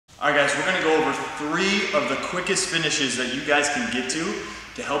All right guys, we're gonna go over 3 of the quickest finishes that you guys can get to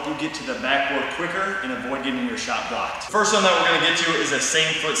help you get to the backboard quicker and avoid getting your shot blocked. First one that we're gonna get to is a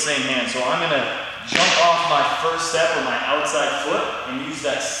same foot, same hand. So I'm gonna jump off my first step with my outside foot and use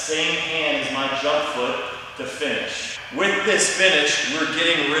that same hand as my jump foot to finish. With this finish, we're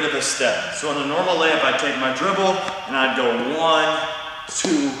getting rid of a step. So in a normal layup, I take my dribble and I'd go 1,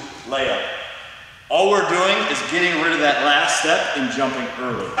 2, layup. All we're doing is getting rid of that last step and jumping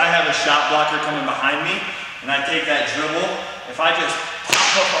early. I have a shot blocker coming behind me and I take that dribble. If I just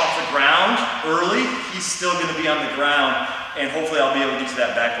pop up off the ground early, he's still gonna be on the ground and hopefully I'll be able to get to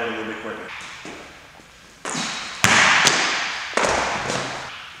that backboard a little bit quicker.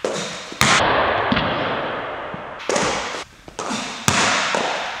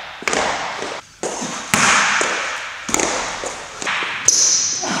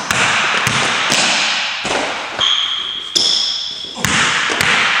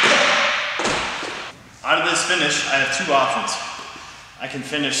 Out of this finish, I have 2 options. I can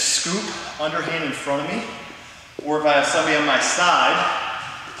finish scoop, underhand in front of me, or if I have somebody on my side,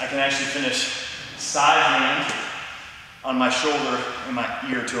 I can actually finish side hand on my shoulder and my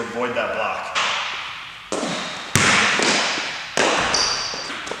ear to avoid that block.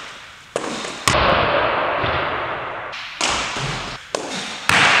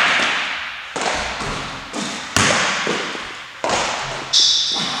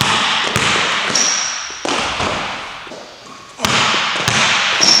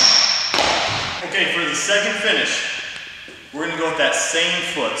 Okay, for the second finish, we're gonna go with that same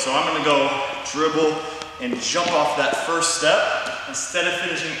foot. So I'm gonna go dribble and jump off that first step. Instead of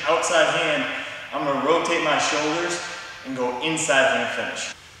finishing outside hand, I'm gonna rotate my shoulders and go inside hand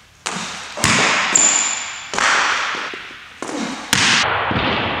finish.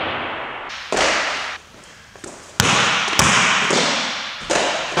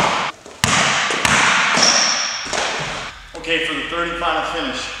 Okay, for the third and final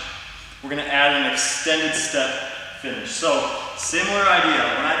finish, we're gonna add an extended step finish. So, similar idea.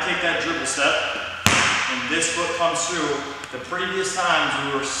 When I take that dribble step and this foot comes through, the previous times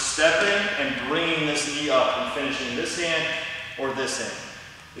we were stepping and bringing this knee up and finishing this hand or this hand.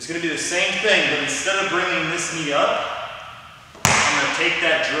 It's gonna be the same thing, but instead of bringing this knee up, I'm gonna take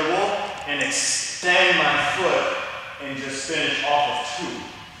that dribble and extend my foot and just finish off of 2.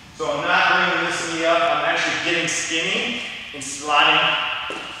 So I'm not bringing this knee up, I'm actually getting skinny and sliding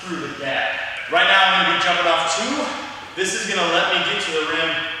through the gap. Right now I'm going to be jumping off 2. This is going to let me get to the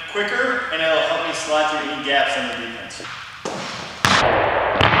rim quicker and it'll help me slide through any gaps on the defense.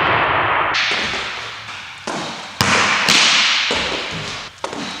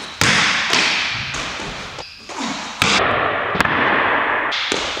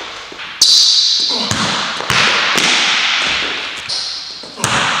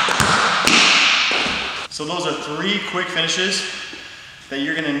 So those are 3 quick finishes that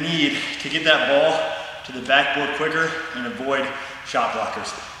you're gonna need to get that ball to the backboard quicker and avoid shot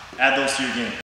blockers. Add those to your game.